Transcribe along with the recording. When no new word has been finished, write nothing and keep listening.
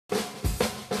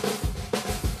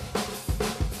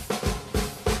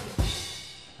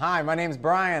Hi, my name is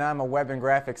Brian. I'm a web and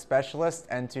graphics specialist,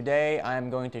 and today I'm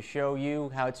going to show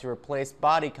you how to replace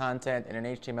body content in an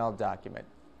HTML document.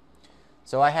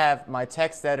 So I have my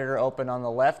text editor open on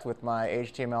the left with my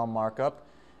HTML markup,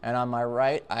 and on my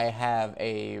right I have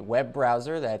a web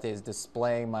browser that is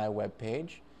displaying my web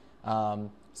page.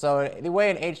 So the way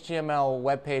an HTML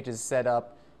web page is set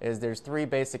up is there's three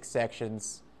basic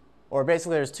sections, or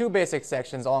basically there's two basic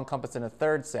sections all encompassed in a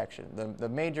third section. The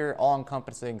major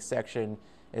all-encompassing section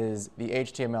is the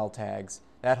HTML tags.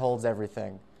 That holds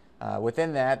everything.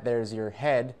 Within that there's your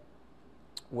head,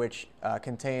 which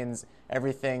contains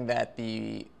everything that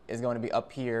is going to be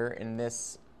up here in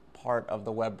this part of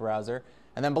the web browser.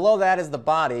 And then below that is the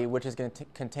body, which is going to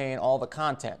contain all the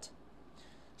content.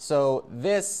 So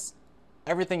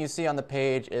everything you see on the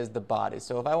page is the body.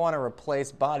 So if I want to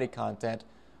replace body content,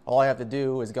 all I have to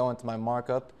do is go into my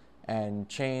markup and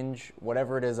change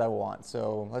whatever it is I want.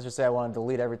 So let's just say I want to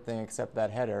delete everything except that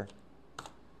header.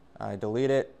 I delete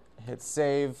it, hit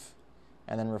save,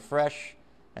 and then refresh.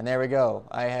 And there we go.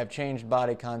 I have changed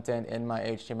body content in my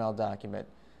HTML document.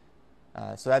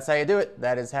 So that's how you do it.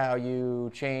 That is how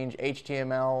you change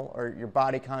HTML or your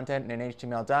body content in an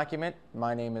HTML document.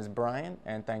 My name is Brian,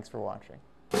 and thanks for watching.